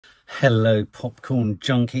Hello, popcorn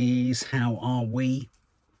junkies. How are we?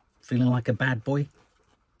 Feeling like a bad boy?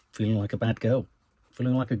 Feeling like a bad girl?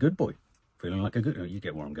 Feeling like a good boy? Feeling like a good... Oh, you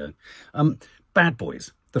get where I'm going. Bad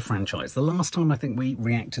Boys, the franchise. The last time I think we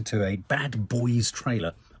reacted to a Bad Boys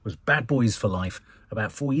trailer was Bad Boys for Life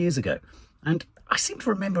about 4 years ago. And I seem to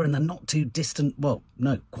remember in the not too distant, well,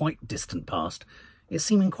 no, quite distant past, it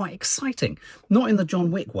seeming quite exciting. Not in the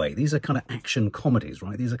John Wick way. These are kind of action comedies,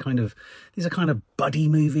 right? These are kind of buddy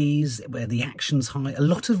movies where the action's high. A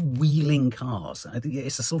lot of wheeling cars. I think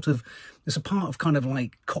it's a part of kind of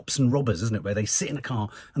like Cops and Robbers, isn't it? Where they sit in a car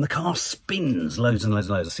and the car spins loads and loads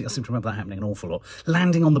and loads. I seem to remember that happening an awful lot.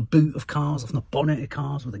 Landing on the boot of cars, off the bonnet of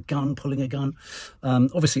cars with a gun, pulling a gun.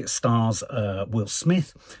 Obviously it stars Will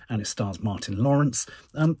Smith and it stars Martin Lawrence.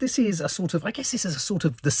 This is a sort of, I guess this is a sort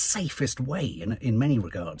of the safest way in many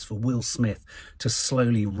regards for Will Smith to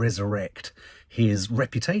slowly resurrect his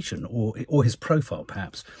reputation or his profile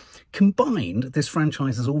perhaps. Combined, this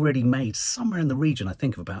franchise has already made somewhere in the region, I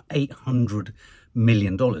think, of about $800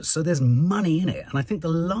 million. So there's money in it. And I think the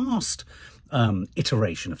last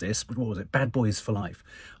iteration of this, what was it, Bad Boys for Life,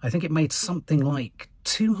 I think it made something like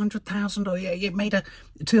 200,000, or yeah, it made a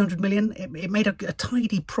 200 million. It made a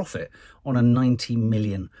tidy profit on a 90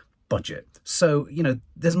 million budget. So, you know,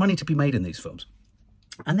 there's money to be made in these films.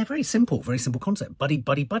 And they're very simple concept. Buddy,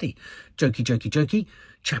 buddy, buddy. Jokey, jokey, jokey.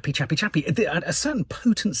 Chappy, chappy, chappy. A certain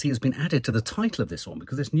potency has been added to the title of this one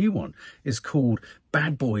because this new one is called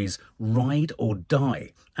Bad Boys Ride or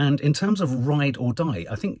Die. And in terms of Ride or Die,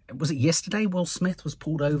 I think, was it yesterday Will Smith was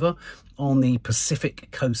pulled over on the Pacific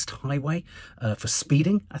Coast Highway for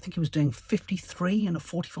speeding? I think he was doing 53 in a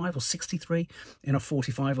 45 or 63 in a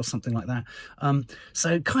 45 or something like that.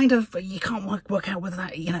 So kind of, you can't work out whether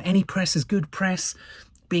that, you know, any press is good press.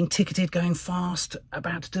 Being ticketed, going fast,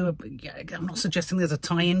 about to do I'm not suggesting there's a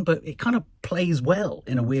tie-in, but it kind of plays well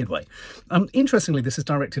in a weird way. Interestingly, this is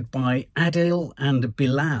directed by Adil and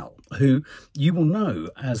Bilall, who you will know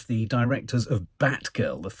as the directors of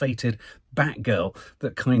Batgirl, the fated Batgirl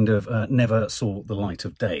that kind of never saw the light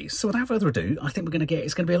of day. So without further ado, I think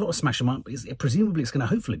it's going to be a lot of smash 'em up. Presumably it's going to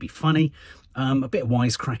hopefully be funny, a bit of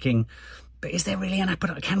wisecracking. But is there really an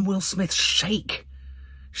appetite? Can Will Smith shake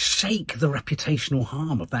the reputational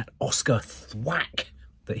harm of that Oscar thwack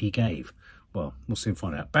that he gave? Well, we'll soon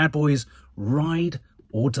find out. Bad Boys, Ride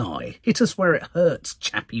or Die. Hit us where it hurts,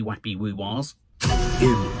 chappy wappy woo-wahs.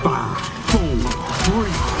 In 5, 4,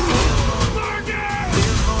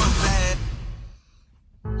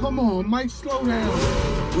 3. Come on, Mike, slow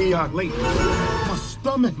down. We are late. My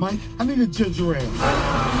stomach, Mike. I need a ginger ale.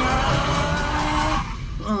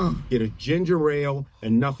 Get a ginger ale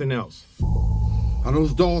and nothing else. Are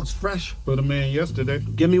those dogs fresh? Put them in yesterday.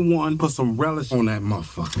 Give me one, put some relish on that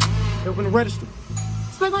motherfucker. Open the register.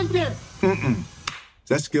 Stay right there. Is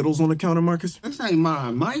that Skittles on the counter, Marcus? This ain't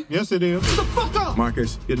mine, Mike. Yes, it is. Get the fuck up!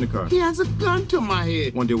 Marcus, get in the car. He has a gun to my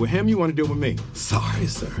head. Want to deal with him, you want to deal with me? Sorry,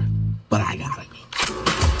 sir, but I gotta go.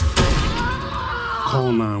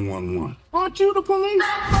 Call 911. Aren't you the police?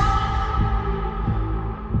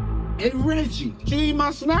 Hey, Reggie, did you eat my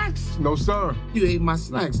snacks? No, sir. You ate my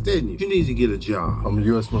snacks, didn't you? You need to get a job. I'm a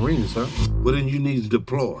U.S. Marine, sir. Well, then you need to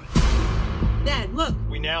deploy. Dad, look.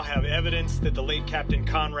 We now have evidence that the late Captain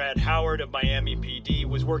Conrad Howard of Miami PD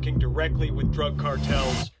was working directly with drug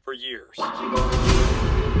cartels for years.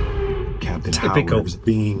 Captain Typical. Howard's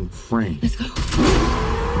being framed.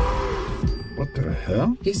 What the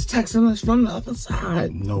hell? He's texting us from the other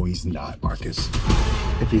side. No, he's not, Marcus.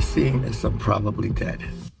 If he's seeing this, I'm probably dead.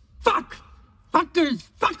 Fuck! Fuckers!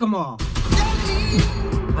 Fuck them all!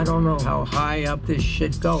 I don't know how high up this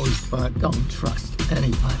shit goes, but don't trust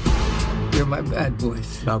anybody. You're my bad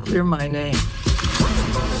boys. Now clear my name.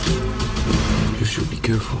 You should be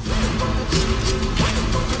careful.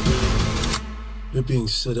 You're being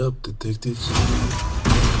set up, detectives.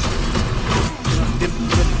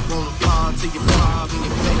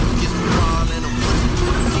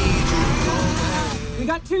 We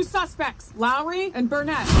got two suspects, Lowry and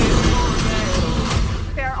Burnett.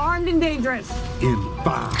 They're armed and dangerous. In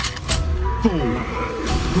 5, 4, 3.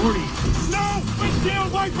 No!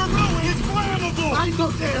 Windshield wiper fluid is flammable! I ain't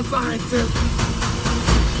no damn scientist.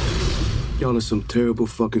 Y'all are some terrible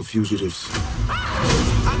fucking fugitives.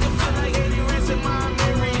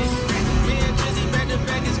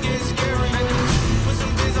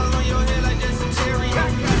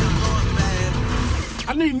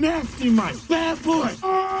 I need nasty Mike. Bad boy.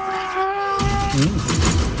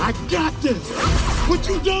 I got this. What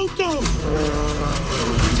you don't do?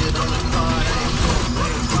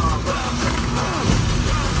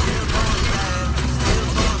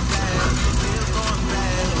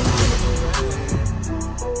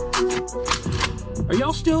 Are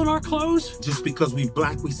y'all stealing our clothes? Just because we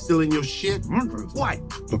black, we stealing your shit? What?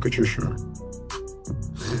 Look at your shirt.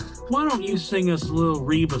 Why don't you sing us a little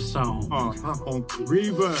Reba song? Oh,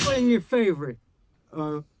 Reba. Playing your favorite.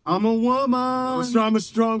 I'm a woman. So I'm a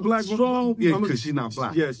strong black woman. Strong? Yeah, because she's not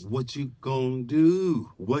black. Yes. What you gonna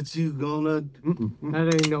do? What you gonna...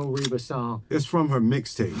 That ain't no Reba song. It's from her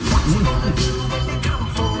mixtape.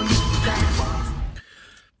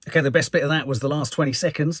 Okay, the best bit of that was the last 20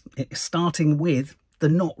 seconds, starting with the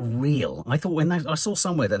not real. I thought I saw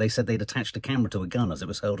somewhere that they said they'd attached a camera to a gun as it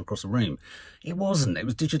was hurled across the room. It wasn't. It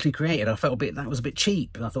was digitally created. I felt that was a bit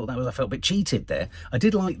cheap. I felt a bit cheated there. I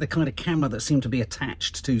did like the kind of camera that seemed to be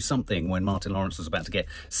attached to something when Martin Lawrence was about to get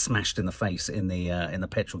smashed in the face in the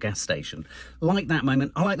petrol gas station. Like that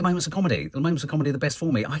moment. I like the moments of comedy. The moments of comedy are the best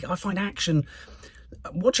for me. I find action,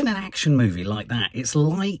 watching an action movie like that, it's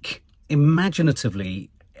like imaginatively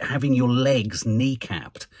having your legs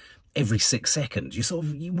kneecapped every 6 seconds.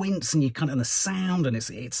 You wince and you kind of, and the sound, and it's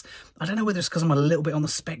I don't know whether it's because I'm a little bit on the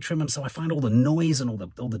spectrum, and so I find all the noise and all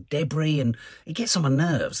the debris, and it gets on my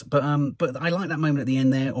nerves. But I like that moment at the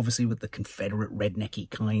end there, obviously with the Confederate rednecky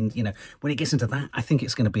kind. You know, when it gets into that, I think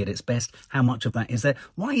it's going to be at its best. How much of that is there?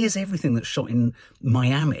 Why is everything that's shot in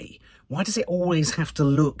Miami? Why does it always have to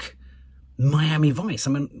look Miami Vice? I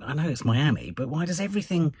mean, I know it's Miami, but why does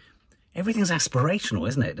everything's aspirational,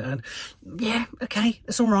 isn't it? Yeah, okay,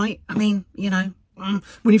 it's all right. I mean, you know,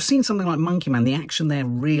 when you've seen something like Monkey Man, the action there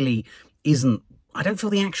really isn't... I don't feel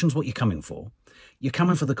the action's what you're coming for. You're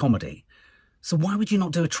coming for the comedy. So why would you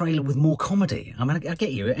not do a trailer with more comedy? I mean, I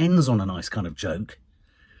get you, it ends on a nice kind of joke.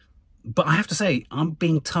 But I have to say, I'm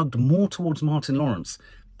being tugged more towards Martin Lawrence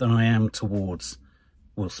than I am towards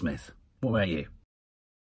Will Smith. What about you?